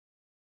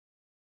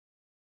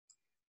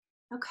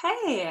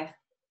Okay,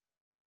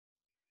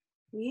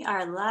 we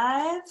are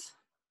live.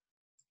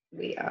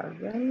 We are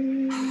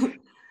ready.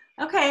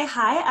 Okay,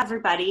 hi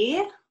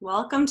everybody.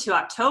 Welcome to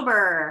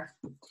October.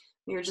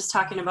 We were just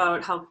talking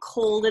about how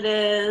cold it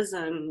is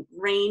and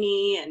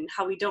rainy and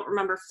how we don't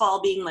remember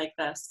fall being like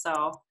this.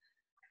 So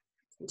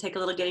it'll take a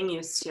little getting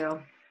used to.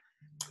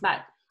 But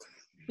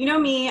you know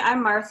me,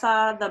 I'm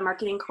Martha, the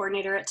marketing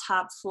coordinator at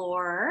Top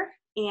Floor.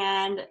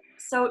 And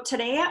so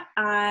today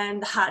on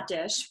the Hot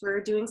Dish, we're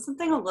doing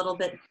something a little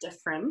bit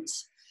different.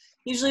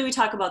 Usually we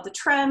talk about the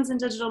trends in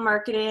digital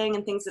marketing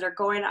and things that are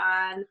going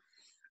on.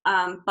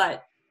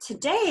 But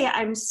today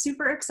I'm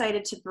super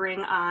excited to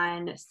bring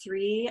on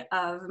three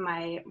of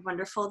my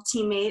wonderful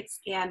teammates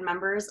and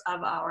members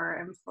of our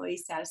employee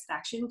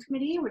satisfaction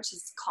committee, which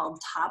is called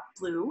Top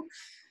Blue.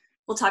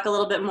 We'll talk a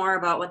little bit more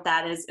about what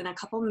that is in a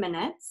couple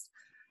minutes.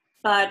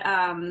 But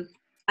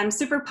I'm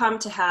super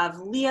pumped to have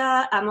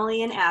Leah,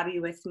 Emily, and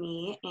Abby with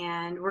me,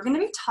 and we're going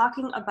to be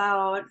talking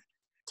about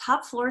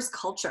Top Floor's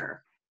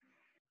culture.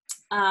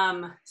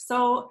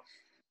 So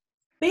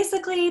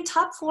basically,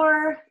 Top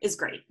Floor is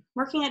great.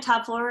 Working at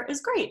Top Floor is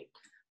great.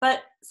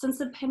 But since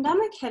the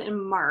pandemic hit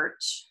in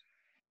March,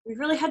 we've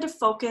really had to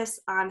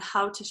focus on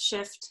how to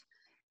shift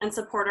and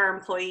support our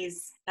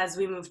employees as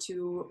we move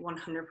to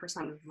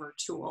 100%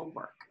 virtual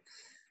work.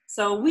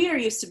 So we are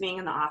used to being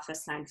in the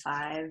office 9 to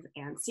 5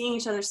 and seeing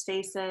each other's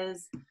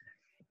faces,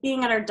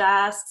 being at our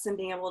desks and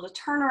being able to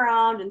turn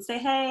around and say,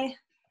 hey,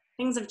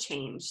 things have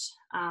changed.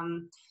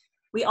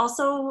 We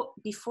also,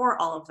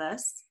 before all of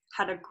this,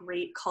 had a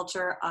great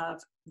culture of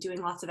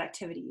doing lots of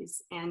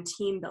activities and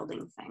team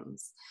building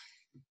things.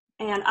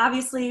 And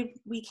obviously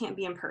we can't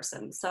be in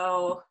person,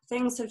 so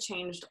things have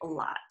changed a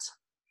lot.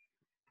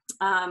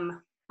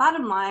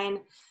 Bottom line,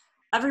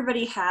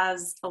 everybody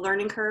has a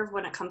learning curve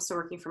when it comes to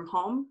working from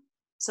home.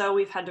 So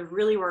we've had to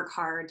really work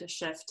hard to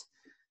shift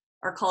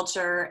our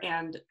culture,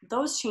 and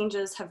those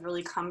changes have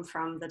really come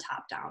from the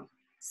top down.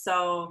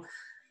 So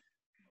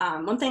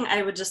one thing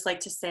I would just like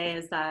to say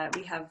is that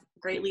we have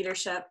great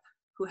leadership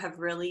who have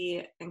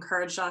really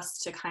encouraged us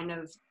to kind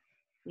of,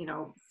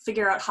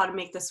 figure out how to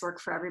make this work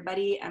for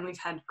everybody. And we've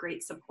had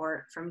great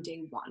support from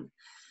day one.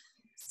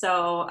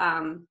 So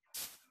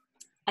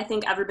I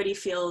think everybody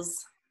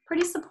feels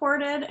pretty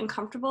supported and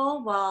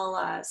comfortable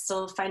while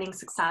still finding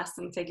success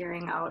and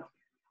figuring out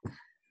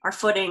our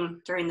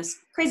footing during this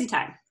crazy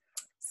time.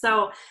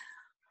 So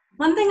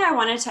one thing I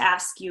wanted to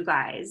ask you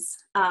guys,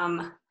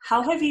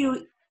 how have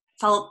you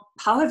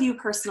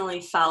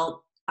personally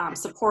felt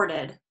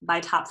supported by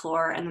Top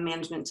Floor and the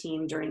management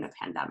team during the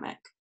pandemic?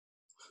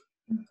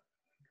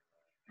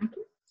 I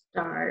can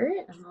start.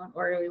 I don't know what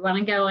order we want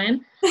to go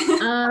in.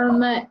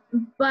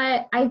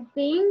 But I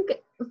think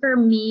for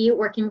me,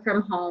 working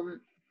from home,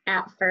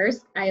 at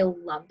first, I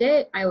loved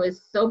it. I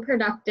was so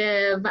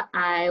productive.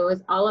 I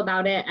was all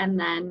about it. And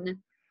then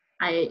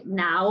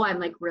now I'm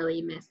like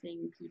really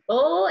missing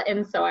people.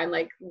 And so I'm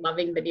like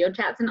loving video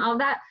chats and all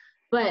that.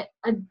 But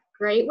a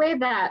great way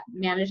that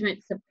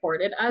management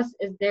supported us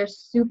is they're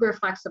super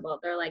flexible.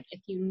 They're like,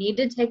 if you need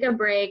to take a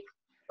break,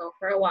 go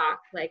for a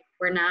walk. Like,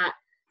 we're not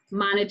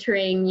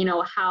monitoring,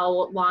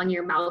 how long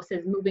your mouse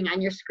is moving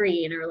on your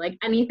screen or like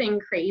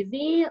anything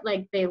crazy.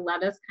 Like, they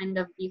let us kind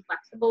of be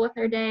flexible with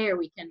our day, or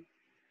we can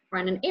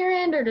run an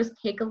errand or just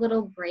take a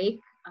little break,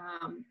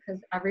 because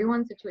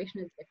everyone's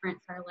situation is different.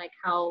 So I like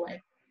how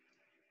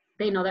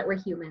they know that we're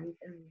humans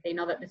and they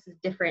know that this is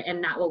different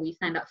and not what we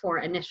signed up for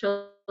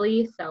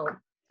initially. So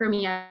for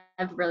me,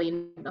 I've really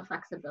enjoyed the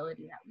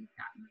flexibility that we've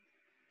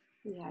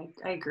gotten.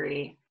 Yeah, I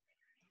agree.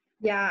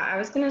 Yeah, I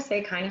was going to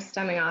say, kind of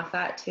stemming off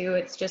that too,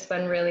 it's just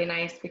been really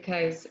nice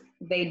because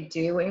they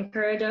do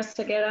encourage us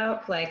to get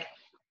up. Like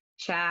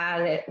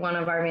Chad, one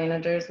of our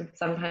managers, would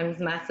sometimes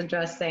message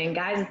us saying,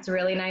 guys, it's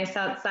really nice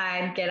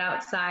outside, get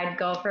outside,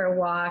 go for a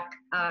walk.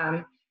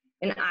 And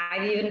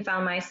I've even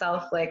found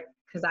myself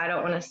because I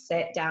don't want to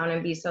sit down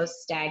and be so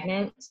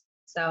stagnant.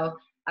 So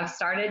I've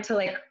started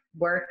to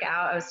work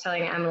out. I was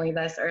telling Emily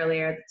this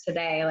earlier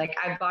today,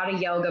 I bought a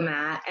yoga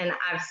mat and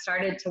I've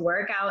started to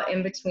work out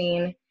in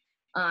between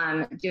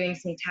doing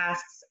some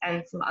tasks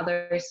and some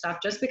other stuff,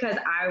 just because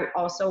I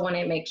also want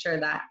to make sure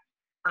that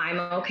I'm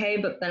okay,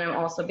 but then I'm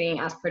also being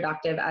as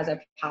productive as I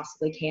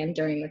possibly can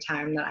during the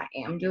time that I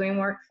am doing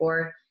work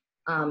for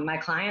my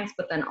clients,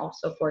 but then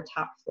also for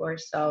Top Floor.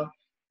 So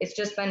it's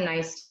just been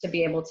nice to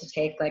be able to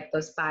take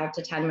those 5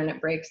 to 10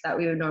 minute breaks that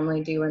we would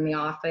normally do in the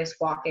office,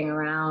 walking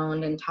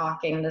around and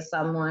talking to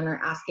someone or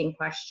asking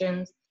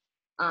questions,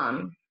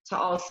 to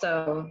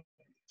also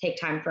take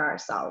time for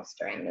ourselves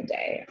during the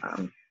day.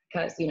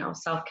 Because,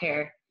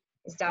 self-care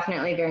is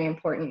definitely very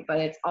important, but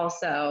it's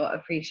also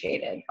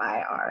appreciated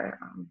by our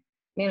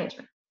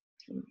management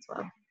team as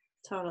well.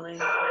 Totally.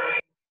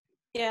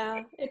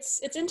 Yeah,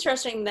 it's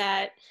interesting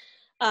that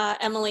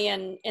Emily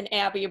and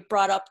Abby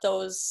brought up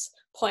those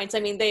points. I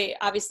mean, they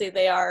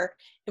are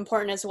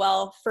important as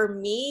well. For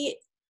me,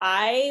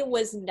 I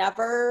was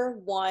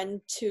never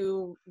one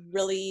to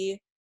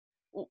really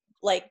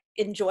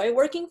enjoy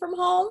working from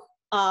home.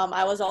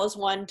 I was always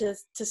one to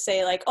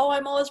say oh,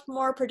 I'm always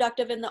more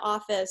productive in the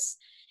office.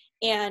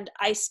 And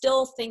I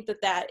still think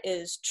that that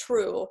is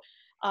true.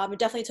 It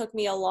definitely took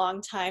me a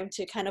long time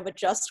to kind of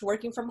adjust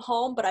working from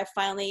home, but I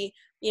finally,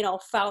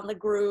 found the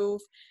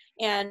groove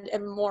and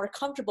am more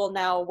comfortable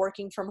now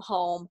working from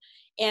home.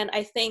 And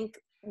I think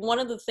one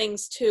of the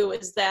things too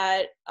is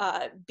that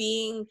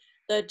being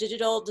the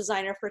digital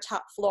designer for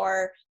Top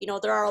Floor,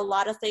 there are a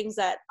lot of things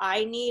that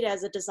I need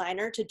as a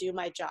designer to do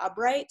my job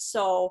right.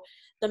 So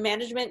the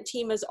management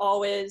team is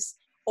always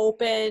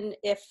open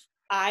if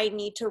I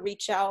need to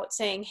reach out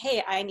saying,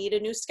 hey, I need a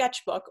new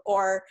sketchbook,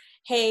 or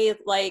hey,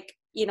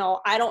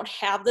 I don't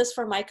have this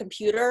for my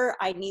computer.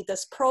 I need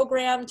this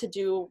program to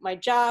do my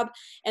job.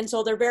 And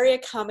so they're very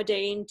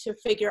accommodating to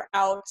figure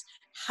out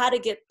how to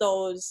get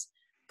those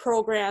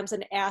programs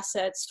and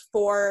assets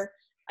for,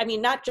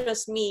 not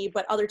just me,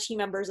 but other team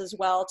members as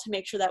well, to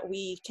make sure that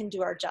we can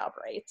do our job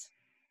right.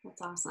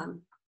 That's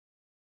awesome.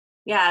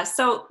 Yeah.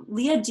 So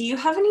Leah, do you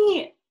have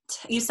any,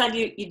 you said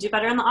you do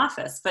better in the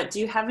office, but do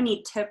you have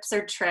any tips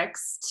or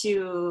tricks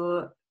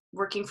to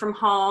working from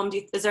home?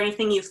 Is there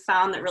anything you've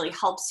found that really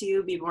helps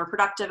you be more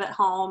productive at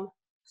home?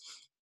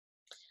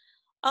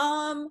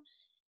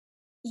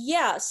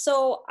 Yeah.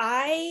 So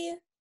I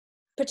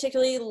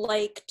particularly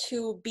like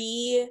to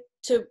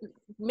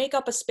make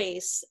up a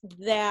space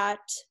that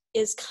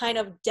is kind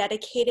of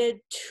dedicated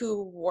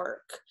to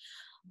work.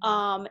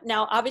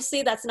 Now,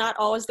 obviously, that's not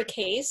always the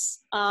case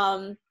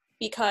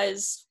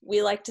because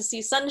we like to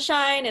see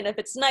sunshine, and if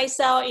it's nice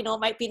out, it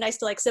might be nice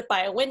to sit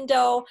by a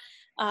window.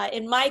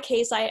 In my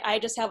case, I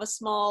just have a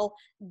small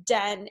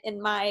den in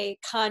my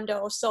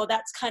condo, so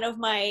that's kind of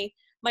my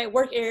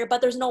work area,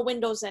 but there's no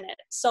windows in it.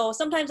 So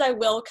sometimes I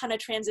will kind of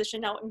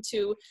transition out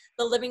into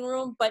the living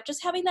room, but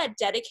just having that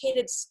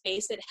dedicated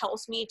space, it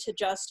helps me to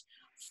just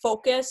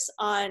focus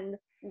on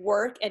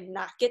work and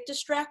not get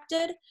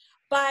distracted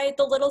by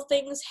the little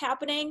things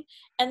happening.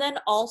 And then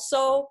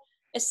also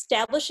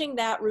establishing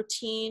that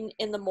routine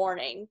in the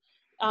morning.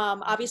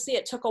 Obviously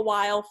it took a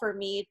while for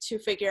me to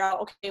figure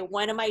out, okay,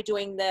 when am I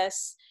doing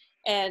this?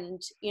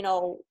 And,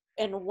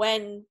 and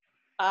when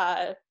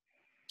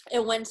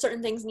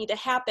certain things need to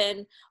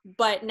happen.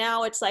 But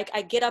now it's like,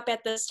 I get up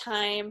at this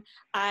time,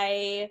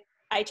 I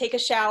take a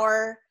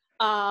shower,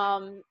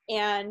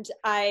 and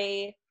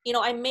I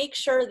make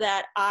sure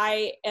that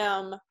I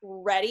am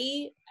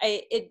ready.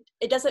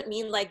 It doesn't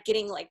mean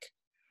getting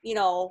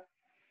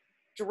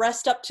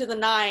dressed up to the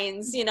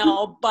nines,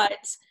 but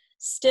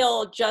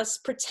still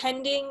just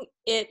pretending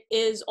it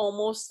is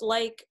almost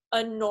like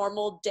a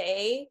normal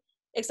day,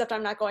 except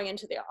I'm not going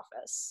into the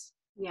office.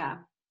 Yeah,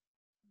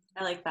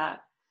 I like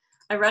that.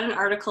 I read an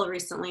article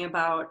recently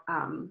about,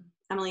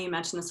 Emily, you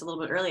mentioned this a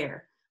little bit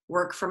earlier,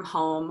 work from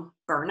home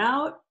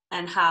burnout,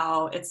 and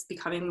how it's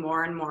becoming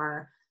more and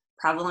more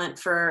prevalent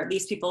for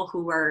these people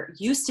who are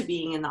used to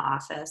being in the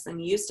office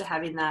and used to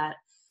having that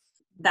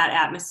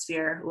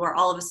atmosphere, who are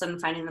all of a sudden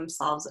finding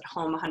themselves at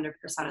home 100%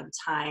 of the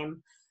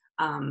time.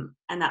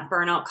 And that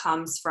burnout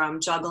comes from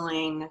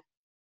juggling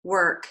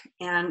work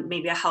and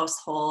maybe a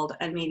household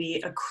and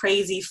maybe a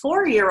crazy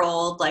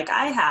 4-year-old like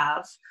I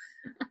have.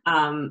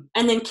 And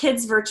then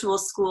kids virtual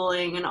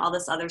schooling and all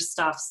this other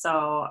stuff.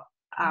 So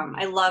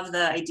I love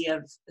the idea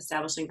of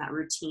establishing that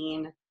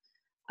routine.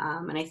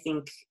 And I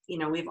think,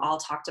 we've all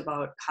talked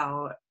about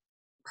how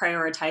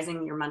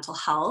prioritizing your mental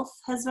health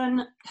has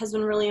been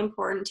really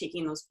important,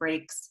 taking those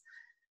breaks,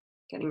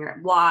 getting your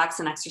walks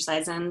and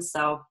exercise in.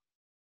 So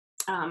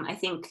I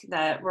think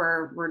that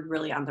we're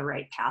really on the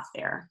right path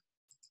there.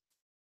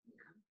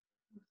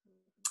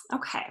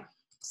 Okay.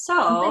 So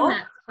something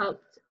that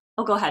helped.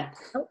 Oh, go ahead.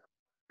 Oh,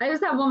 I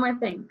just have one more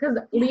thing, because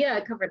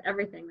Leah covered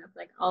everything.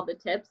 That's all the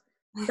tips.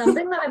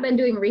 Something that I've been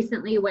doing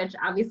recently, which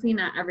obviously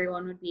not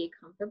everyone would be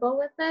comfortable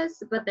with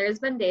this, but there's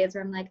been days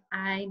where I'm like,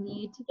 I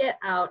need to get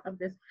out of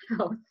this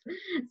house.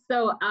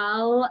 So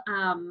I'll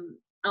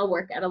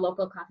work at a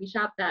local coffee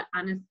shop that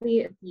honestly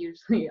it's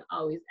usually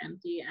always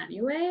empty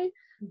anyway.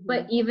 Mm-hmm.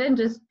 But even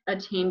just a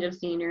change of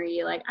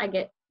scenery, I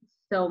get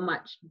so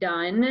much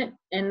done.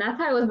 And that's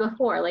how I was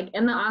before.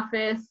 In the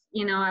office,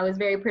 I was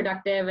very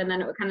productive, and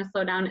then it would kind of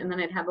slow down, and then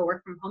I'd have a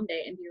work from home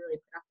day and be really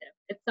productive.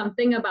 It's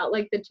something about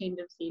the change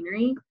of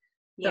scenery.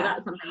 So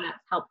that's something that's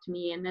helped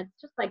me, and it's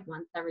just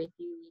once every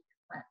few weeks,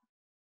 but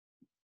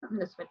I'm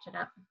going to switch it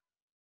up.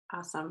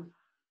 Awesome.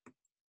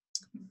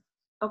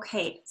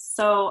 Okay,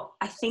 so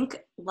I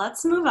think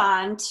let's move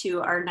on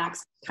to our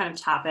next kind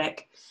of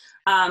topic.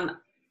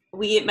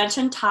 We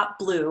mentioned Top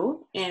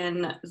Blue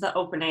in the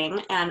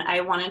opening, and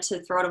I wanted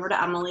to throw it over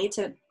to Emily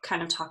to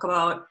kind of talk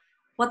about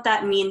what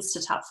that means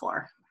to Top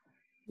Floor.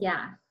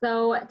 Yeah,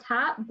 so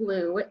Top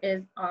Blue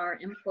is our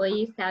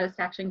employee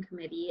satisfaction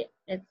committee.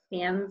 It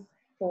stands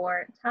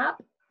for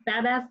Top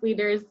Badass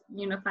Leaders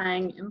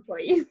Unifying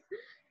Employees.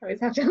 I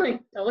always have to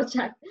double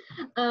check.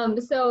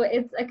 So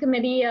it's a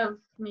committee of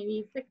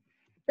maybe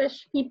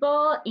 6-ish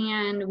people,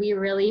 and we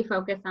really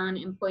focus on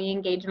employee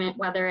engagement,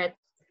 whether it's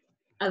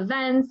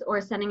events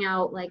or sending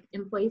out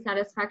employee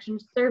satisfaction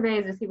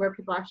surveys to see where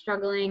people are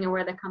struggling and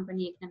where the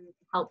company can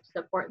help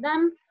support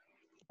them.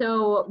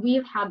 So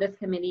we've had this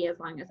committee as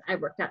long as I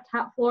worked at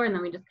Top Floor, and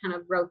then we just kind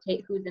of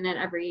rotate who's in it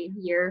every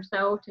year or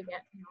so to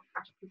get,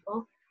 fresh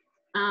people.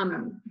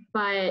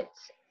 But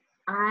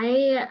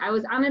I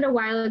was on it a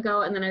while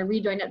ago, and then I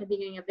rejoined at the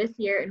beginning of this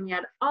year, and we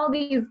had all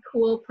these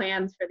cool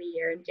plans for the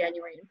year in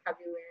January and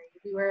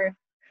February.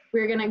 We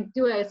were gonna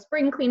do a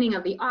spring cleaning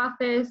of the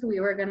office.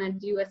 We were gonna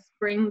do a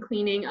spring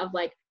cleaning of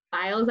like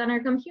files on our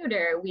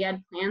computer. We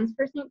had plans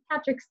for St.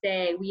 Patrick's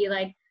Day. We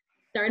like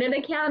started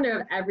a calendar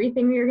of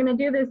everything we were gonna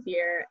do this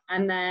year,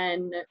 and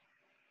then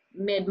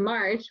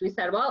mid-March we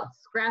said, well,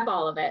 scrap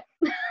all of it.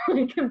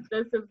 Like,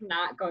 this is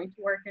not going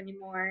to work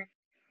anymore.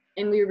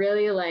 And we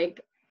really Leah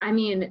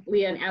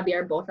and Abby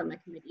are both on the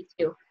committee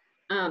too,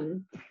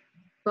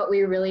 but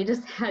we really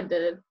just had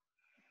to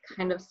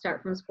kind of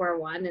start from square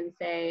one and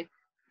say,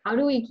 how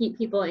do we keep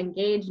people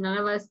engaged? None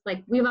of us,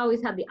 we've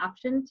always had the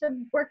option to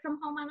work from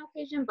home on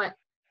occasion, but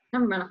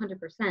never been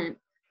 100%.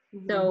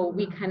 So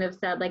we kind of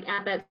said,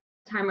 at that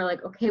time, we're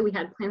like, okay, we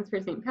had plans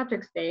for St.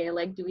 Patrick's Day.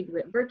 Do we do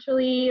it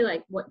virtually?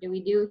 What do we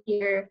do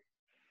here?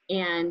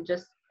 And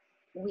just,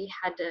 we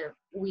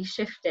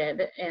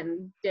shifted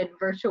and did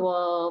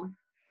virtual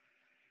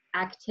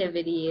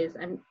activities,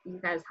 and you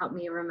guys help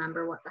me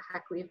remember what the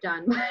heck we've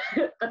done.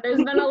 But there's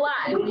been a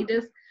lot, and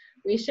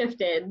we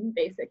shifted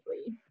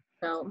basically.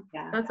 So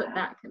that's what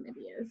that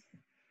committee is.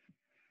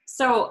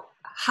 So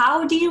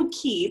how do you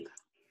keep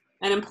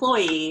an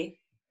employee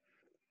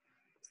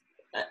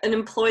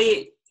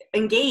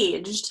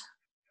engaged,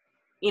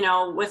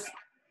 with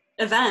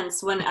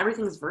events when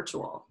everything's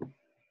virtual?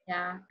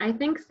 Yeah, I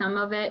think some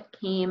of it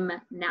came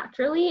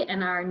naturally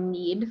in our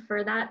need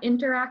for that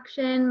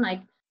interaction.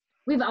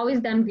 We've always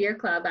done beer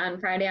club on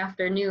Friday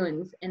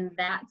afternoons, and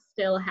that's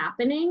still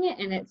happening,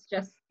 and it's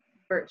just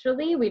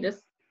virtually.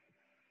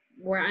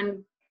 We're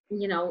on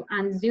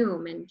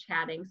Zoom and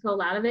chatting. So a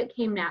lot of it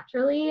came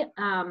naturally.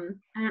 I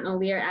don't know,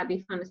 Leah or Abby, if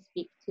you want to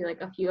speak to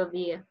a few of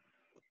the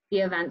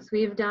events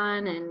we've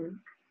done, and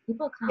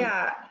people come.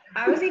 Yeah,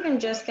 I was even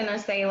just gonna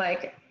say,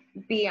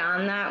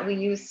 beyond that, we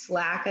use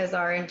Slack as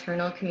our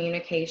internal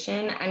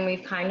communication, and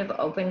we've kind of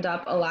opened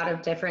up a lot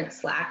of different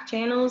Slack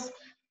channels.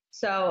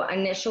 So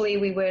initially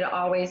we would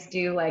always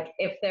do,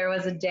 if there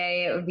was a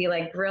day, it would be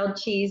grilled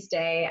cheese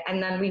day,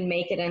 and then we'd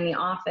make it in the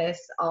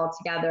office all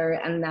together,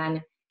 and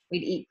then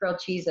we'd eat grilled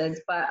cheeses.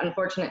 But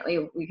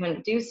unfortunately we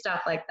couldn't do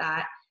stuff like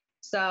that.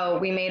 So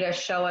we made a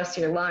show us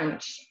your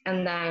lunch,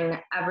 and then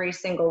every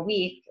single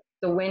week,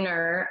 the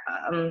winner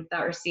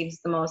that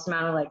receives the most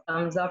amount of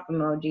thumbs up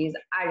emojis.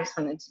 I just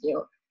wanted to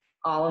do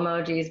all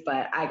emojis,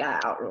 but I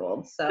got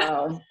outruled.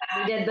 So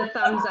we did the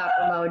thumbs up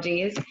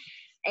emojis.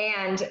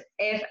 And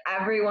if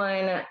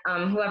everyone,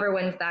 whoever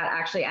wins that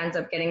actually ends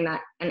up getting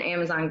an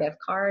Amazon gift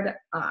card,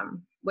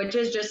 which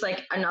is just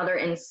another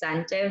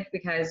incentive,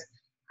 because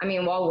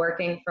while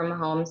working from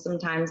home,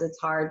 sometimes it's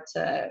hard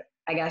to,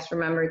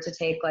 remember to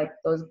take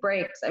those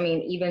breaks.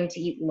 Even to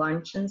eat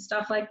lunch and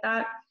stuff like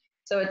that.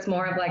 So it's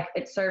more of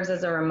it serves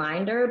as a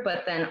reminder,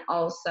 but then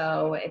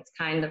also it's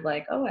kind of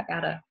oh, I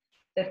got a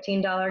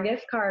 $15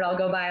 gift card. I'll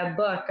go buy a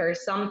book or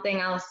something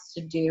else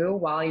to do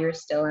while you're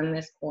still in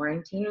this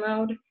quarantine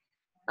mode.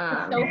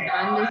 It's so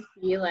fun to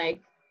see,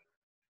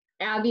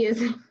 Abby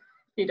is, if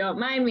you don't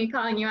mind me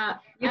calling you out,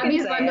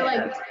 Abby's fun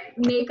to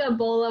make a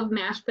bowl of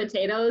mashed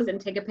potatoes and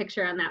take a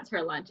picture, and that's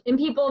her lunch. And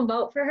people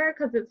vote for her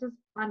because it's just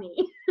funny.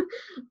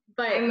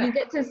 But you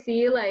get to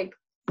see,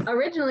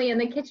 originally in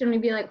the kitchen,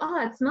 we'd be oh,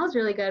 that smells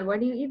really good. What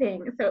are you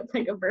eating? So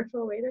it's a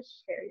virtual way to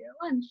share your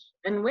lunch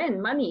and win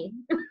money.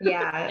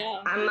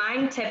 Yeah.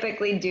 Mine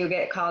typically do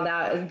get called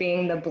out as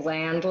being the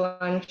bland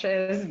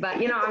lunches, but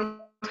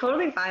I'm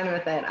totally fine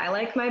with it. I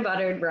like my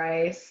buttered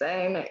rice,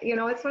 and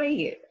it's what I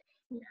eat.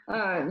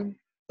 Yeah.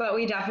 But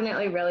we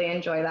definitely really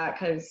enjoy that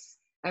because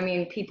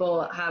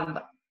people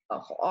have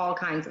all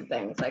kinds of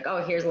things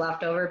oh, here's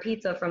leftover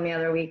pizza from the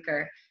other week,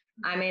 or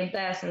I made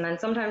this. And then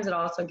sometimes it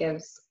also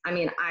gives,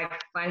 I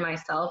find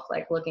myself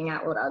looking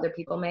at what other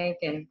people make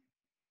and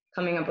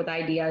coming up with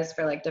ideas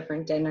for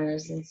different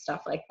dinners and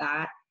stuff like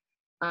that.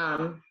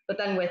 But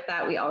then with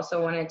that, we also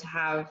wanted to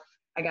have,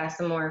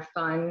 a more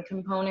fun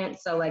component.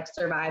 So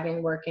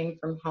surviving working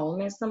from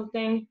home is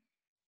something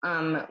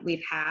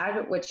we've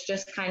had, which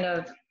just kind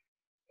of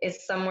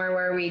is somewhere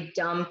where we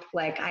dump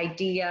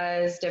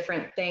ideas,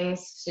 different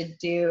things to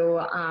do.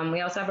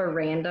 We also have a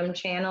random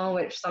channel,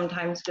 which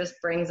sometimes just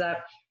brings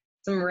up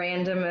some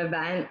random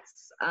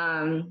events,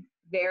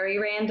 very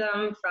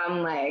random,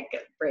 from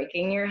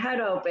breaking your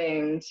head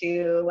open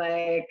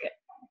to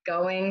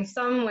going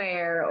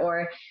somewhere,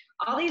 or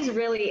all these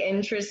really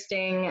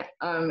interesting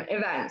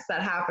events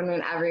that happen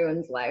in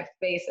everyone's life,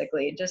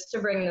 basically, just to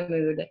bring the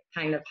mood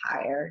kind of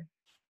higher.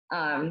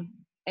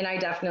 And I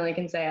definitely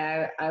can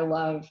say I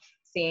love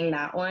seeing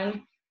that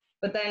one.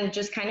 But then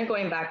just kind of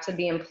going back to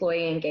the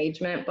employee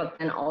engagement, but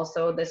then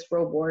also this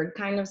reward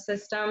kind of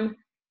system,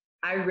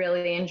 I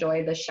really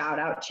enjoy the shout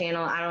out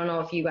channel. I don't know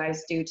if you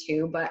guys do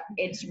too, but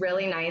it's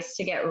really nice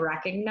to get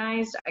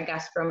recognized,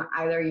 from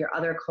either your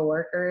other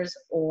coworkers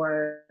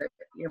or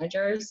your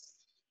managers.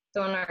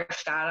 So in our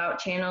shout out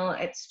channel,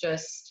 it's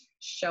just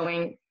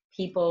showing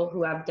people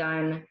who have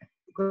done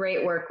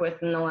great work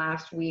within the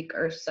last week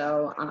or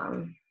so,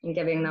 and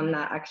giving them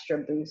that extra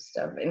boost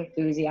of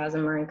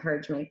enthusiasm or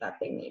encouragement that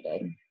they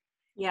needed.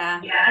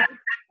 Yeah, I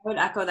would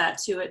echo that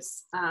too.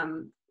 It's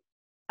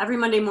every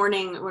Monday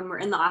morning when we're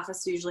in the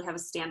office, we usually have a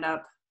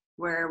stand-up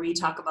where we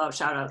talk about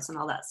shout outs and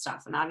all that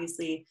stuff. And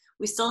obviously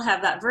we still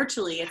have that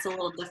virtually. It's a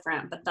little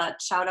different, but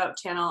that shout out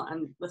channel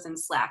and within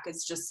Slack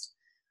is just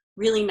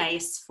really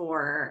nice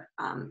for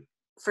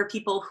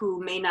people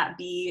who may not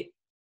be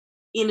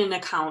in an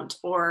account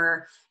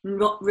or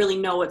really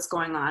know what's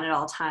going on at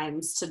all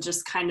times, to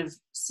just kind of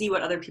see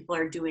what other people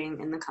are doing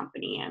in the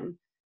company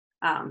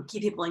and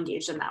keep people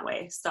engaged in that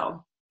way.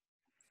 So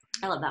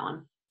I love that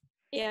one.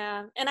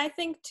 Yeah, and I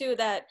think too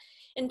that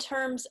in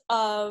terms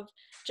of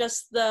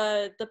just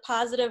the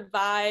positive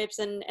vibes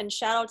and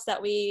shout outs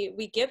that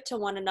we give to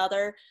one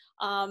another,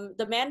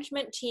 the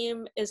management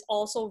team is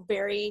also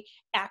very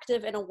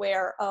active and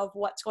aware of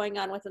what's going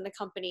on within the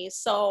company.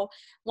 So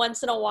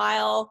once in a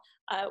while,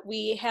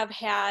 we have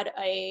had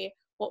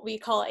what we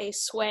call a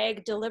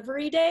swag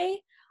delivery day.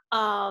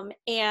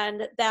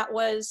 And that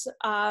was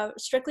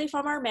strictly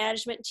from our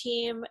management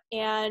team.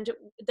 And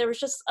there was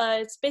just,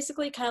 it's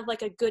basically kind of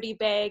like a goodie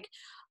bag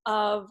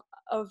of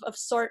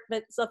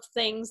assortments of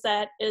things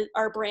that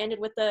are branded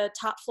with the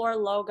Top Floor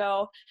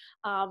logo.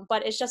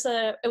 But it's just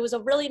it was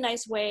a really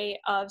nice way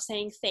of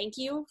saying thank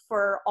you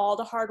for all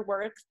the hard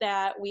work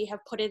that we have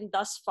put in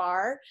thus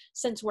far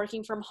since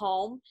working from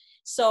home.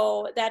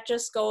 So that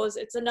just goes,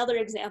 it's another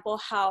example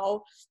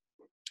how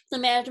the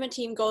management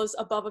team goes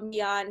above and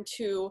beyond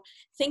to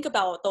think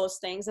about those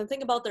things and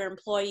think about their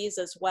employees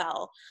as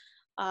well.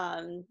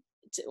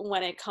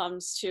 When it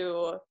comes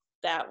to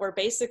that, we're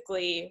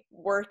basically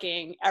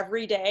working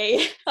every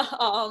day,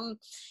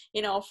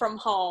 from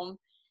home.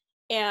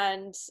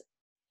 And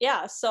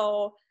yeah,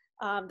 so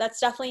that's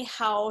definitely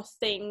how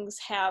things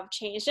have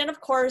changed. And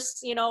of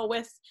course,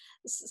 with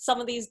some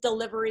of these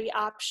delivery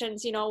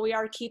options, we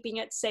are keeping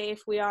it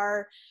safe. We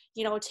are,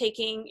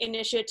 taking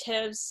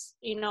initiatives,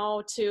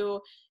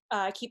 to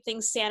keep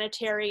things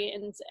sanitary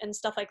and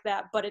stuff like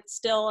that, but it's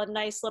still a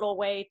nice little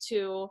way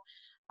to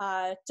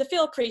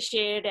feel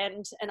appreciated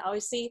and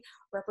obviously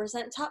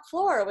represent Top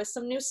Floor with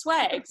some new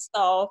swag.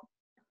 So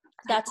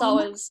that's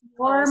always.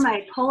 Or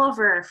my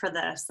pullover for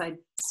this. I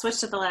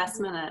switched at the last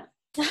minute.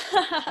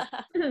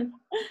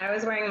 I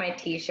was wearing my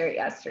t-shirt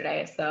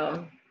yesterday,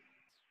 so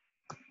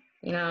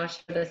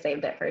should have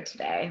saved it for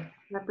today.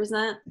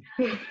 Represent.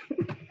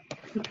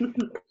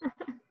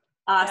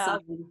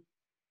 Awesome. Yeah.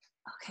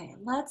 Okay,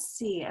 let's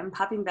see. I'm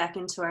popping back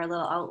into our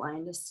little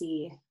outline to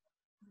see.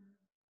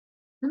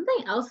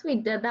 Something else we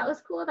did that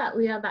was cool that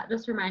Leah, that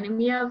just reminded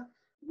me of.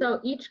 So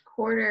each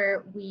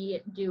quarter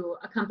we do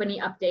a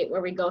company update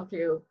where we go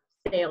through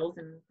sales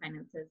and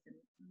finances and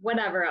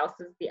whatever else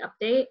is the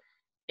update.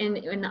 And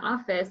in the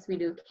office we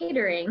do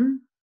catering.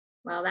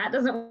 Well, that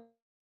doesn't.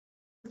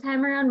 This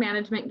time around,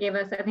 management gave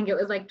us, I think it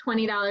was like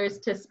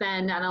 $20 to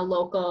spend on a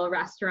local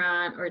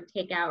restaurant or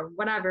takeout or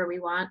whatever we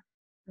want.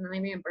 And then they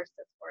reimbursed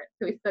us for it.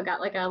 So we still got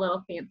like a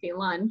little fancy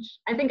lunch.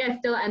 I think I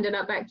still ended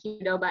up at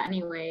Qdoba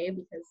anyway,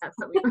 because that's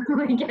what we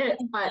normally get.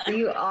 But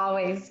you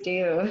always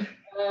do.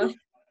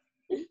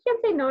 You can't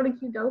say no to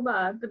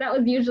Qdoba, but that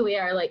was usually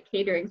our like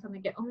catering. So I'm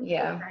like,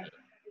 yeah, right.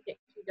 We get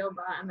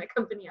Qdoba on the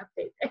company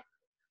update day.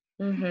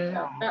 Mm-hmm.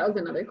 So that was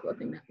another cool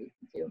thing that we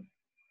could do.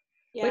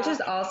 Yeah. Which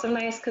is also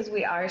nice because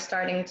we are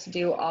starting to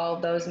do all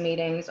those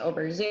meetings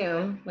over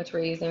Zoom, which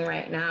we're using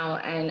right now.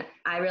 And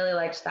I really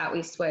liked that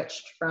we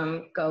switched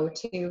from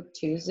GoTo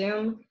to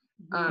Zoom,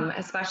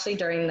 especially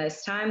during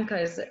this time,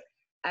 because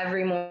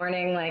every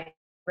morning, like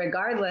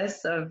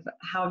regardless of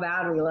how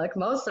bad we look,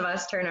 most of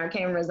us turn our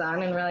cameras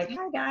on and we're like,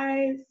 hi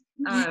guys.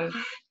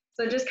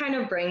 So it just kind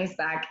of brings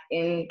back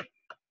in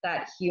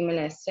that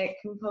humanistic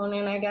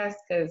component, I guess,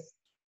 because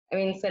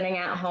sitting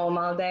at home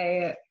all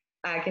day,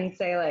 I can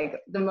say like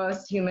the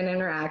most human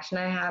interaction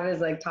I have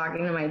is like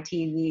talking to my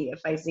TV if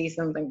I see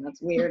something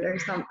that's weird or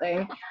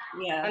something.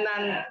 Yeah. And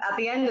then at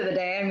the end of the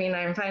day,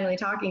 I'm finally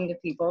talking to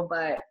people,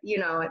 but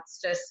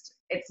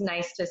it's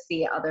nice to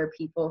see other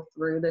people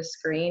through the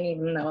screen,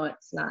 even though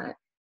it's not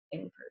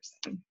in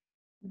person.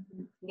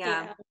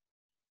 Yeah.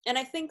 And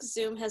I think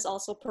Zoom has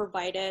also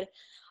provided,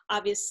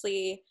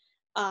 obviously,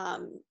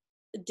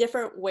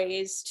 different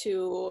ways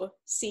to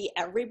see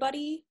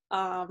everybody.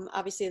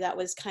 Obviously that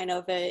was kind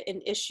of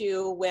an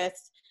issue with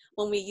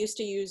when we used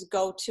to use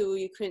GoTo,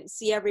 you couldn't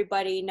see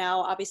everybody.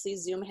 Now obviously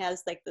Zoom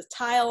has like the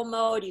tile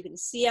mode, you can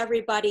see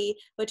everybody,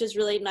 which is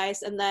really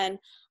nice. And then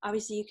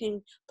obviously you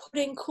can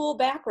put in cool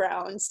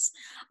backgrounds.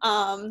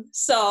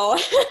 So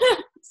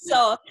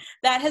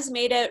that has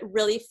made it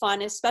really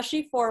fun,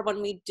 especially for when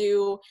we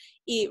do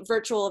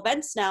virtual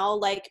events now,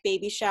 like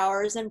baby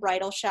showers and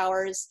bridal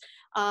showers.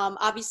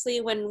 Obviously,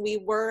 when we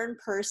were in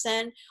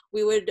person,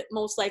 we would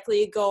most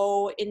likely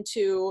go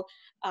into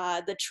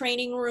the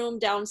training room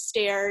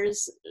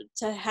downstairs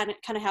to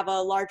kind of have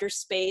a larger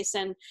space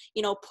and,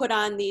 put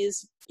on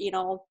these,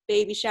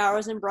 baby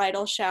showers and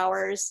bridal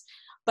showers.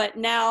 But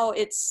now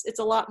it's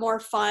a lot more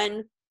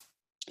fun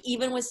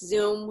even with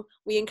Zoom,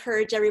 we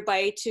encourage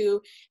everybody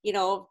to,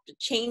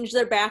 change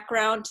their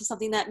background to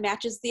something that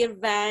matches the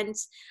event.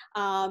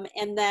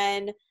 And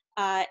then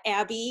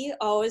Abby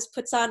always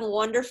puts on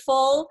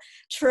wonderful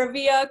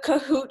trivia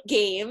Kahoot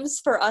games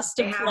for us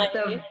to They play. have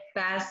the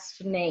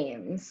best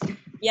names.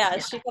 Yeah,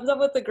 she comes up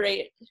with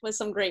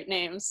some great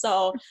names.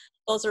 So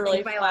those are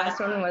really my fun. last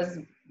one was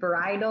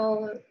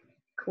bridal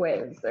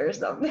quiz or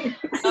something.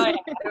 Oh, yeah.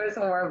 It was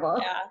horrible.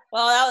 Yeah.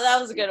 Well, that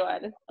was a good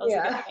one. That was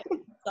Yeah. a good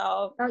one.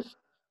 So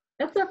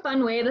That's a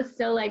fun way to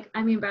still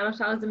bridal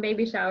showers and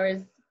baby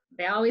showers,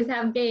 they always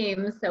have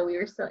games, so we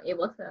were still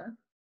able to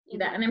do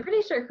that. And I'm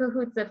pretty sure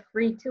Kahoot's a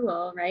free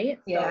tool, right?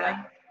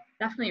 Yeah. So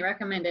definitely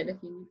recommend it if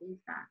you need to use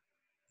that.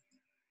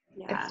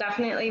 Yeah. It's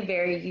definitely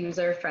very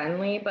user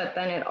friendly, but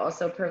then it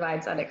also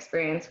provides that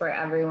experience for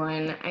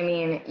everyone. I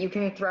mean, you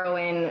can throw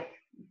in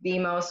the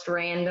most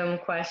random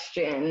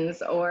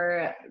questions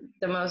or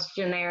the most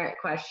generic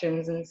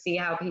questions and see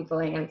how people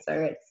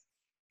answer. It's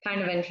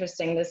kind of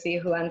interesting to see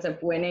who ends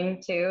up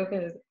winning too,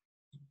 because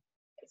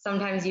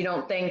sometimes you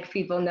don't think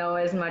people know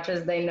as much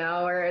as they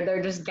know, or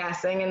they're just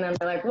guessing and then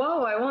they're like,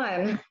 whoa, I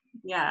won.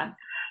 Yeah.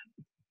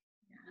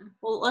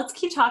 Well, let's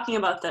keep talking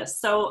about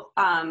this. So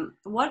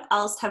what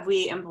else have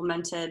we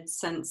implemented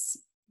since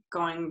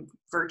going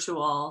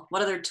virtual?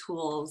 What other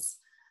tools?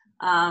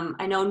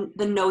 I know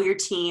the Know Your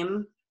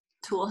Team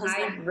tool has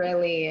I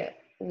really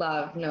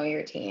love Know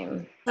Your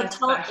Team. So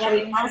tell us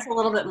a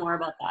little bit more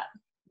about that.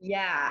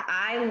 Yeah,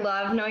 I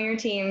love Know Your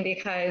Team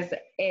because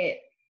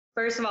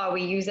first of all,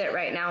 we use it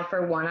right now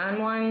for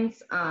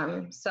one-on-ones.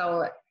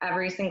 So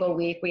every single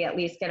week we at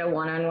least get a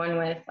one-on-one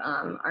with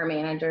our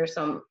manager.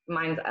 So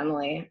mine's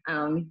Emily.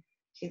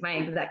 She's my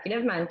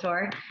executive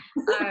mentor.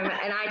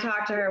 And I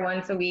talk to her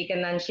once a week,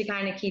 and then she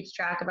kind of keeps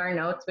track of our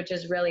notes, which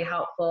is really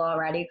helpful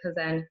already, because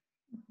then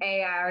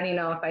A, I already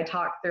know if I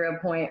talk through a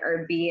point,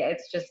 or B,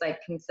 it's just like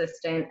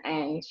consistent,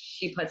 and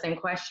she puts in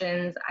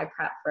questions, I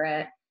prep for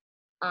it.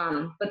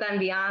 But then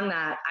beyond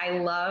that, I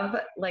love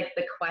like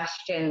the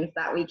questions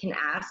that we can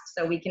ask.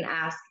 So we can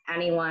ask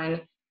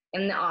anyone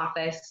in the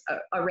office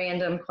a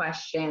random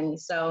question.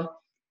 So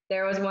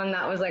there was one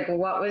that was like,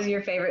 what was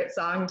your favorite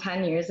song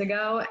 10 years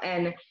ago?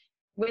 And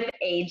with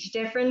age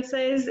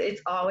differences,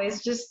 it's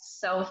always just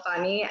so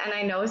funny. And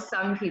I know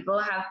some people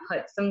have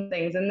put some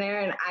things in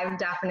there, and I've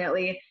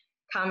definitely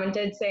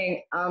commented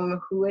saying,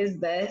 who is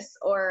this?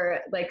 Or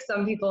like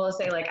some people will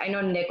say, like, I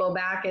know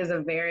Nickelback is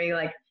a very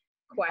like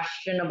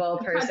questionable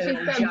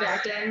person.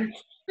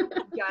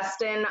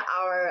 Justin,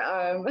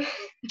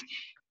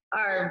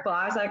 our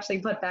boss actually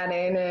put that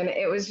in, and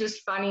it was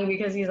just funny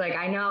because he's like,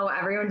 I know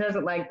everyone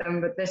doesn't like them,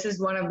 but this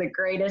is one of the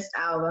greatest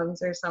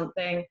albums or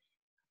something.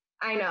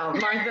 I know,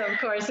 Martha, of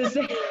course, is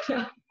saying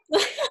no.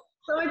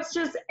 So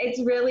it's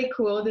really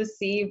cool to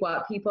see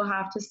what people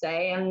have to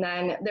say. And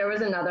then there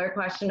was another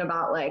question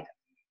about like,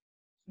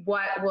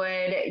 what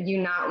would you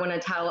not want to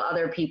tell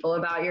other people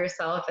about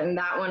yourself? And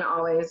that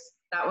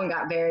one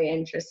got very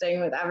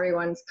interesting with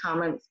everyone's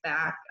comments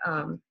back.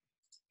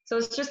 So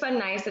it's just been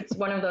nice. It's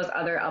one of those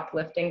other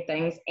uplifting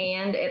things.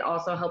 And it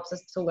also helps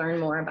us to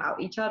learn more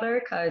about each other,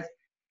 because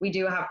we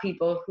do have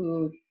people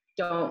who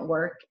don't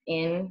work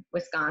in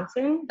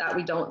Wisconsin that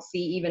we don't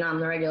see even on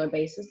the regular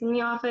basis in the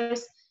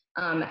office.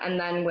 And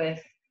then with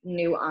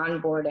new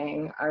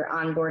onboarding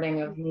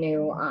of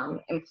new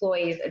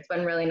employees, it's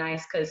been really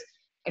nice because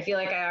I feel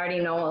like I already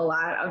know a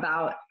lot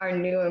about our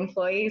new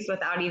employees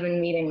without even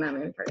meeting them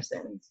in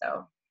person.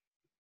 So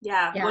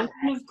yeah. One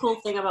kind of cool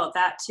thing about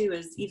that too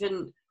is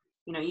even,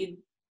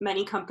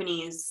 many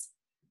companies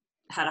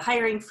had a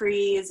hiring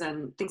freeze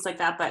and things like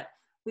that, but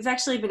we've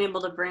actually been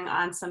able to bring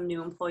on some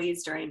new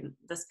employees during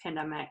this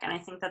pandemic. And I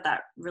think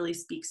that really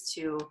speaks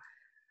to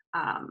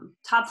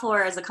Top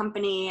Floor as a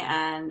company.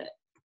 And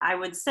I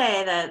would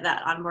say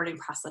that onboarding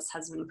process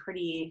has been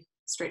pretty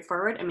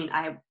straightforward. I mean,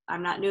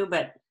 I'm not new,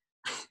 but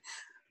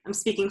I'm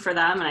speaking for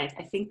them, and I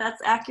think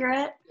that's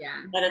accurate.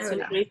 Yeah. That it's been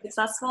pretty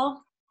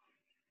successful.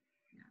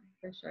 Yeah,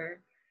 for sure.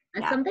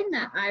 And something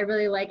that I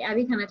really like,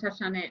 Abby kind of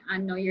touched on it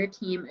on Know Your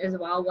Team as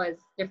well, was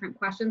different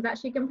questions that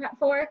she can prep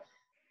for.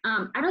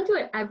 I don't do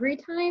it every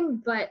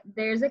time, but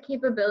there's a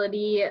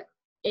capability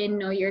in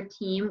Know Your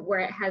Team where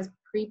it has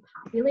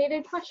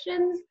pre-populated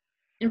questions.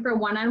 And for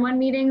one-on-one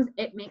meetings,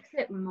 it makes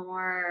it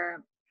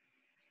more,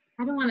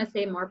 I don't want to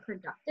say more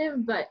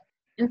productive, but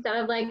instead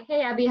of like,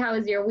 hey, Abby, how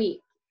was your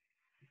week?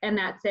 And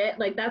that's it.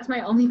 Like, that's my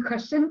only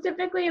question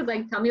typically, is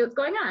like, tell me what's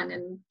going on,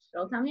 and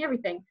she'll tell me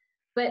everything.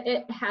 But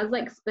it has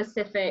like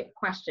specific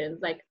questions,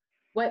 like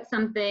what's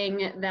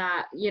something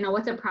that,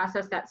 what's a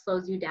process that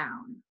slows you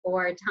down?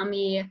 Or tell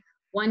me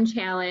one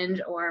challenge,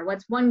 or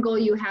what's one goal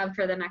you have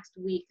for the next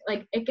week?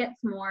 Like, it gets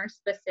more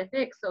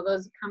specific, so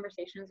those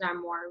conversations are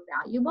more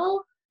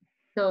valuable.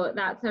 So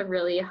that's a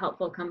really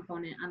helpful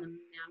component on the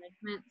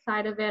management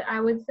side of it,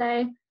 I would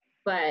say.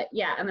 But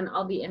yeah, and then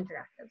all the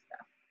interactive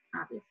stuff,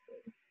 obviously.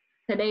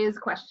 Today's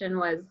question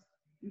was,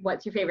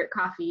 what's your favorite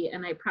coffee?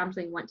 And I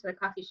promptly went to the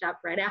coffee shop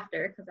right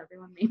after, because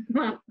everyone made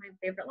my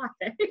favorite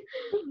latte.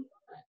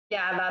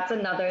 Yeah, that's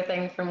another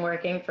thing from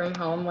working from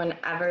home.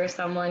 Whenever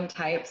someone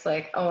types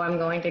like, "Oh, I'm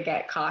going to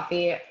get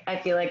coffee," I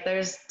feel like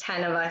there's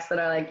 10 of us that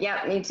are like,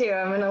 "Yep, me too.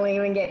 I'm going to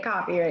leave and get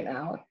coffee right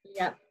now."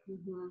 Yep.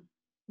 Mm-hmm.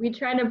 We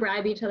try to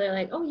bribe each other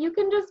like, oh, you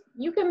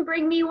can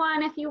bring me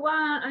one if you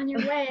want on your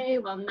way.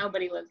 Well,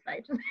 nobody lives by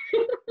each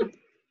other.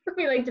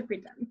 We like to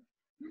pretend.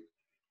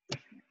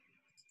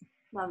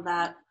 Love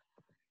that.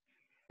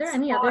 Is there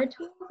any other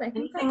tools? I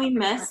think Anything we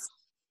missed?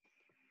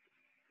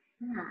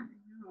 Yeah.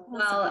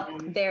 Well,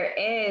 there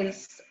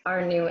is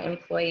our new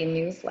employee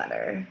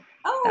newsletter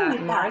that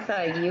yeah.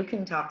 Martha, you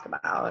can talk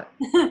about.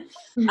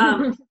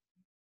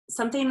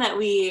 Something that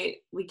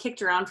we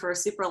kicked around for a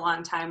super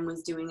long time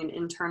was doing an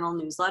internal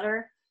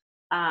newsletter.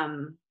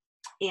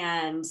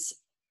 And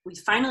we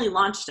finally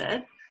launched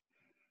it.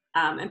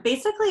 And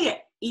basically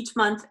each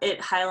month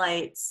it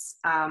highlights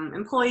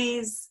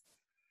employees,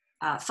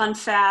 fun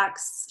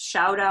facts,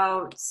 shout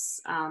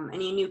outs,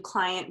 any new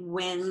client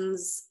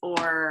wins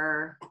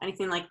or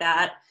anything like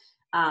that,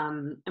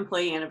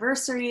 employee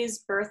anniversaries,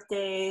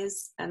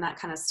 birthdays, and that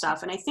kind of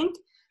stuff. And I think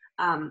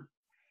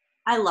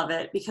I love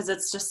it because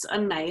it's just a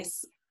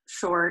nice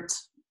short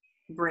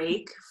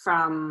break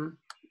from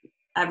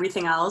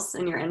everything else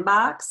in your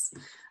inbox.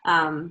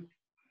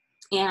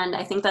 And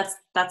I think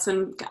that's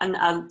been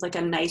like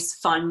a nice,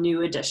 fun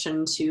new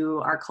addition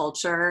to our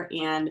culture.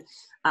 And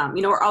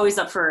we're always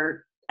up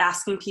for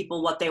asking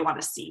people what they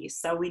want to see.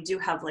 So we do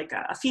have like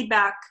a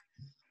feedback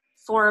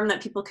form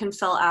that people can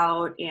fill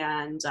out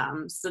and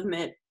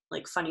submit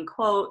like funny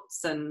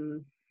quotes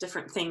and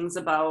different things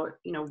about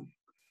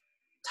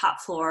Top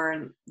Floor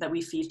and that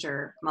we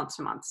feature month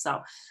to month.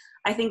 So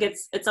I think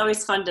it's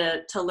always fun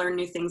to learn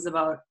new things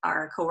about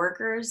our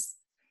coworkers.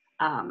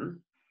 And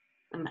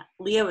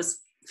Leah was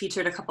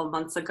featured a couple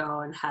months ago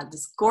and had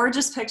this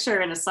gorgeous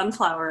picture in a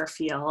sunflower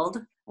field.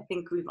 I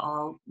think we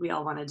all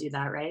want to do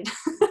that, right?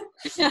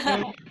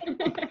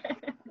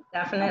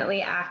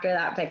 Definitely after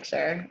that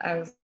picture, I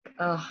was,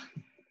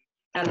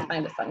 gotta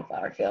find a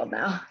sunflower field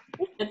now.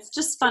 It's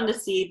just fun to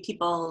see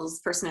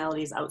people's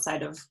personalities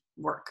outside of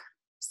work.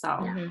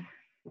 So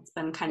it's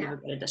been kind of a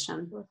good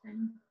addition.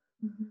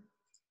 Mm-hmm.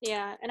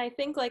 Yeah, and I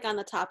think like on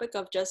the topic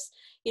of just,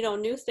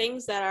 new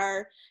things that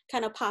are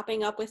kind of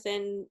popping up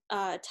within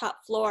Top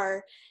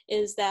Floor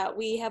is that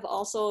we have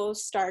also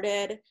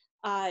started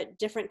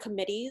different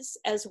committees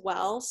as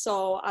well.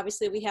 So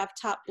obviously we have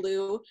Top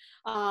Blue,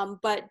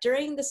 but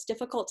during this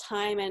difficult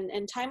time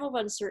and time of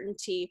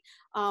uncertainty,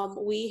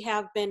 we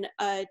have been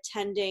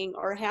attending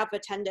or have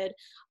attended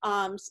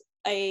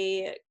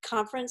a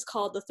conference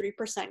called the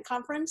 3%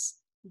 Conference.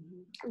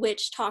 Mm-hmm.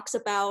 Which talks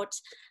about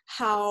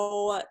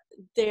how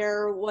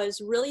there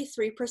was really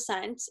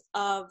 3%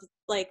 of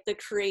like the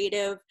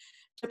creative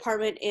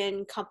department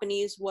in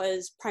companies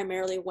was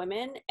primarily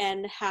women,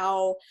 and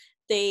how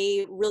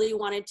they really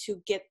wanted to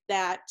get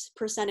that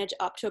percentage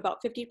up to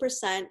about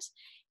 50%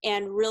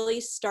 and really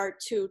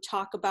start to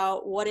talk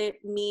about what it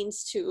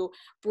means to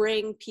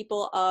bring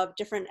people of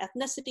different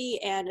ethnicity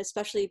and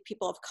especially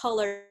people of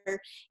color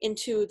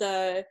into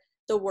the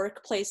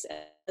workplace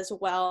as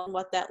well, and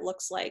what that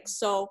looks like.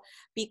 So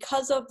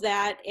because of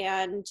that,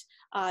 and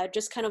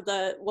just kind of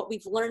what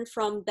we've learned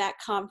from that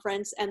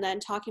conference, and then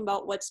talking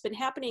about what's been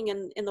happening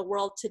in the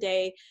world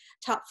today,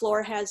 Top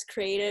Floor has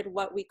created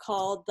what we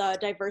call the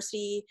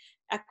Diversity,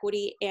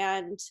 Equity,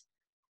 and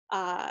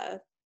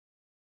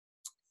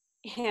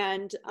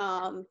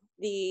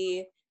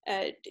the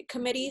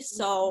committee.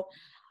 So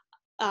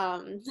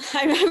I'm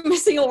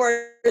missing a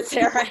word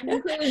there.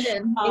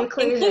 Inclusion.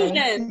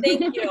 Inclusion.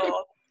 Thank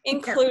you.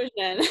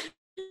 Inclusion.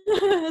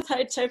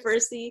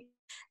 Diversity,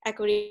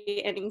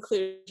 Equity, and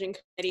Inclusion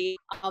Committee,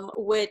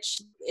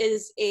 which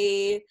is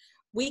a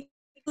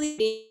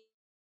weekly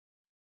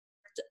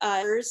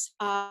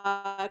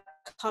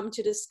come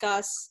to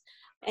discuss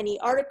any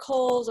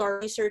articles or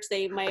research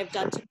they might have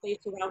done typically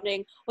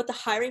surrounding what the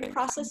hiring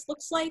process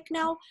looks like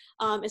now,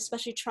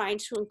 especially trying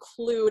to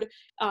include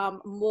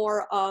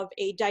more of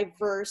a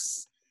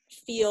diverse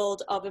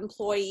field of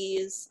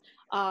employees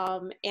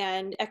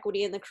and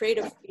equity in the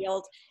creative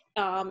field,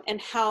 and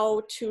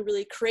how to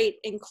really create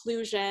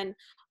inclusion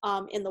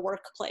in the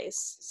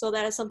workplace. So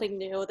that is something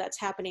new that's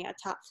happening at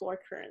Top Floor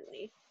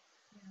currently.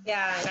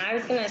 Yeah, and I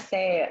was going to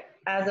say,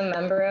 as a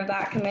member of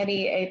that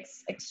committee,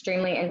 it's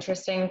extremely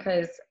interesting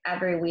because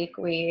every week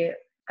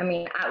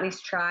at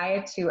least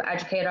try to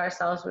educate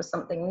ourselves with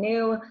something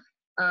new,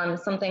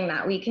 something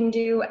that we can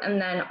do,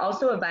 and then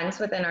also events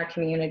within our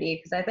community,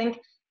 because I think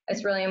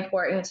it's really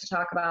important to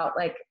talk about,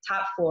 like,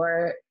 Top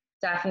Floor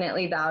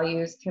definitely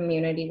values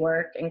community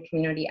work and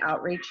community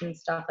outreach and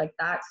stuff like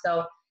that.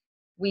 So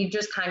we've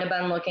just kind of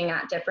been looking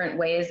at different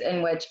ways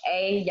in which,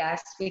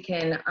 yes, we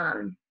can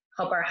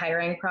help our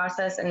hiring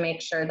process and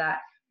make sure that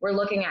we're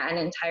looking at an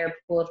entire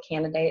pool of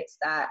candidates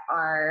that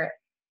are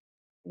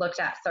looked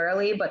at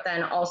thoroughly, but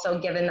then also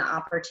given the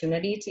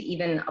opportunity to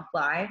even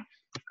apply,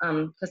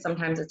 because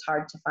sometimes it's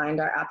hard to find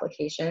our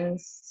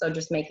applications. So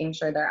just making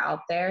sure they're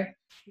out there.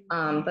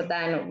 But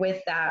then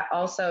with that,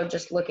 also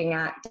just looking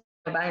at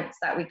events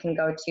that we can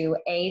go to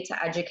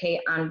educate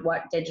on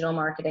what digital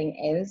marketing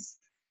is,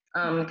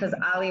 Because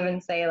I'll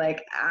even say,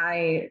 like,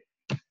 I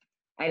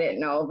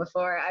didn't know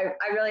before.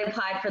 I really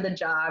applied for the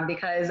job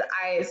because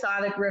I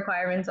saw the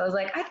requirements. I was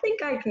like, I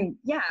think I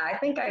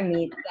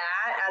meet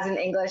that as an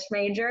English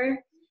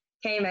major.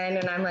 Came in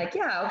and I'm like,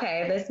 yeah,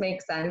 okay, this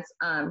makes sense.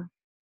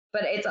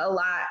 But it's a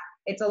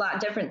lot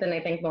different than I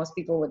think most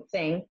people would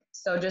think.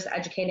 So just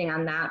educating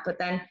on that. But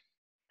then,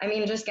 I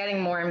mean, just getting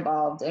more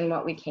involved in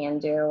what we can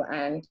do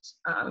and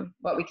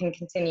what we can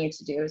continue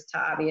to do is to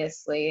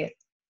obviously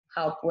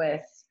help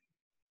with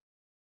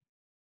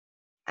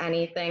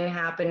anything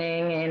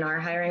happening in our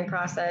hiring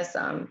process,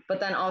 but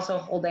then also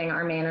holding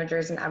our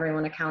managers and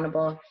everyone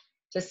accountable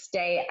to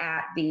stay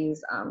at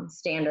these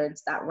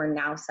standards that we're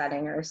now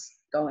setting or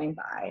going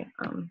by.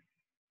 So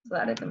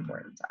that is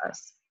important to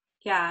us.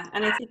 Yeah,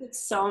 and I think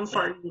it's so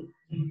important,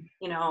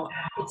 you know,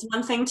 it's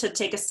one thing to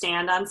take a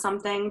stand on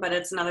something, but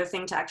it's another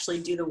thing to actually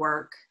do the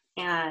work.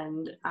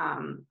 And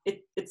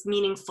it's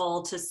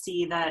meaningful to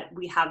see that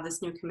we have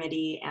this new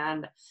committee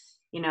and,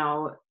 you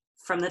know,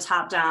 from the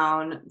top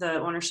down, the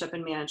ownership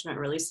and management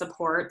really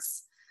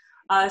supports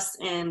us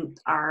in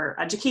our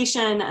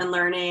education and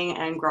learning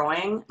and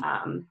growing.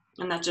 And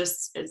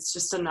it's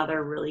just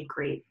another really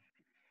great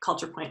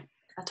culture point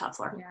at Top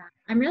Floor. Yeah,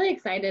 I'm really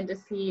excited to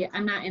see,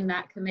 I'm not in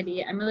that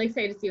committee. I'm really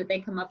excited to see what they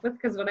come up with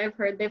because what I've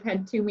heard, they've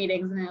had 2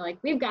 meetings and they're like,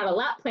 we've got a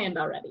lot planned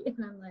already. And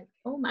I'm like,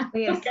 oh my,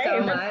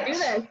 okay, let's do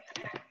this.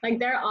 Like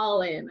they're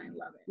all in. I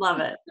love it. Love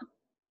it.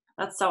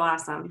 That's so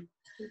awesome.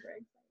 Super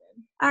excited.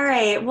 All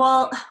right,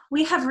 well,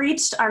 we have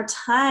reached our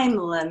time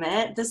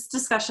limit. This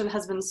discussion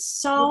has been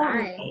so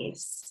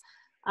nice.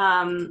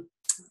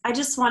 I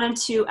just wanted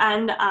to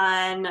end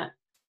on a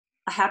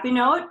happy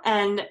note.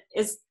 And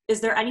is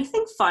there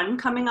anything fun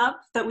coming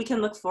up that we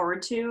can look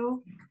forward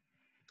to?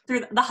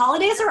 Through the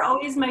holidays are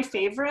always my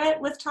favorite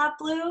with Top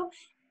Blue.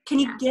 Can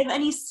you give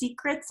any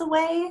secrets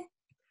away?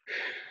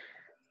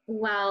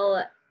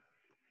 Well,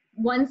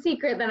 one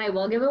secret that I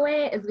will give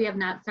away is we have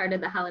not started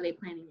the holiday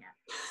planning yet.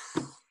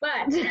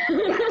 But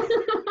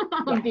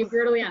I'll be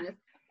brutally honest.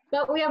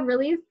 But we have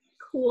really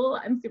cool,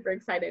 I'm super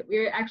excited.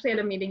 We actually had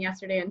a meeting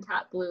yesterday in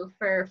Top Blue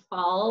for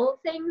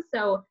fall things.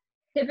 So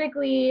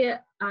typically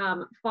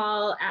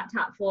fall at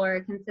Top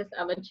Floor consists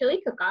of a chili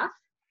cook-off,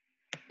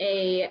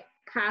 a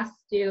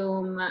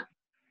costume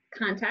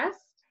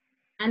contest,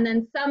 and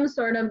then some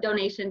sort of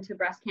donation to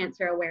breast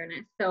cancer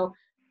awareness. So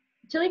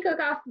chili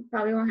cook-off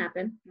probably won't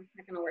happen. It's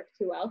not gonna work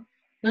too well.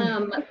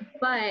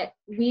 But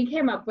we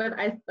came up with,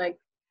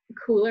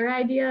 cooler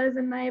ideas,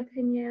 in my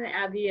opinion.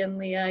 Abby and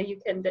Leah, you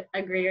can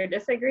agree or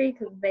disagree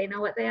because they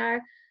know what they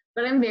are.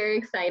 But I'm very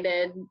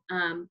excited.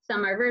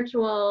 Some are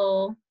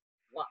virtual.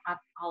 Well,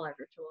 all are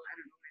virtual. I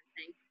don't know what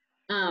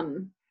I'm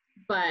saying.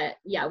 But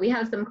yeah, we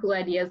have some cool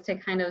ideas to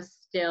kind of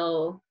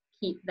still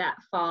keep that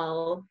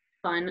fall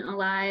fun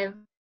alive.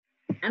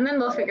 And then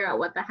we'll figure out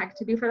what the heck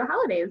to do for the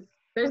holidays.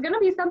 There's going to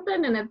be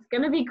something and it's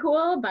going to be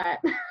cool, but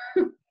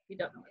we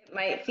don't know. It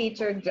might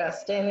feature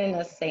Justin in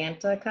a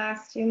Santa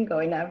costume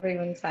going to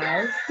everyone's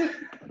house.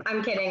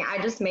 I'm kidding.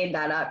 I just made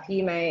that up.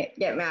 He might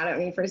get mad at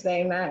me for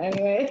saying that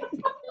anyway.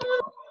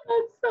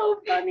 That's so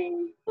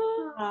funny.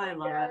 Oh, I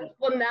love it.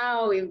 Well,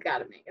 now we've got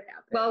to make it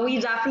happen. Well, we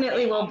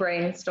definitely will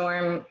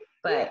brainstorm,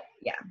 but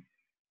yeah.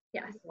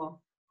 Yes. Cool.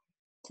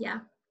 Yeah.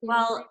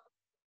 Well,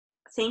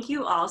 thank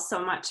you all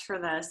so much for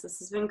this. This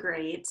has been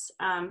great.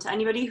 To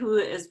anybody who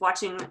is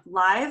watching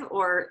live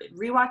or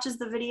rewatches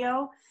the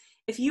video,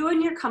 if you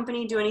and your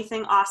company do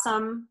anything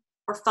awesome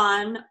or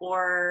fun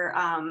or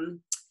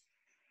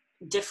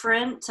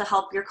different to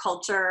help your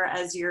culture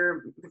as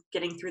you're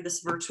getting through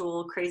this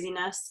virtual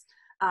craziness,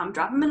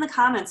 drop them in the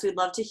comments. We'd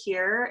love to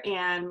hear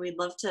and we'd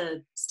love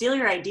to steal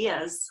your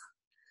ideas.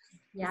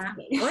 Yeah.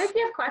 Or if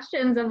you have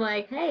questions of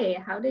like,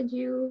 hey, how did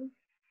you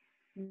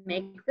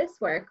make this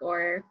work?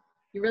 Or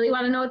you really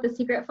want to know what the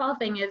secret fall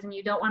thing is and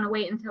you don't want to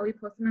wait until we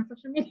post it on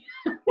social media.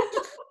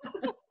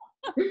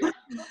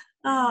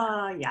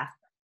 Yeah.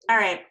 All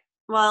right.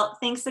 Well,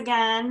 thanks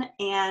again.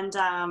 And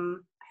I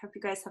hope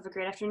you guys have a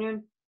great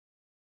afternoon.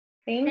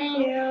 Thank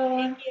you.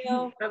 Thank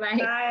you. Bye-bye.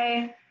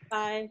 Bye.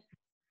 Bye.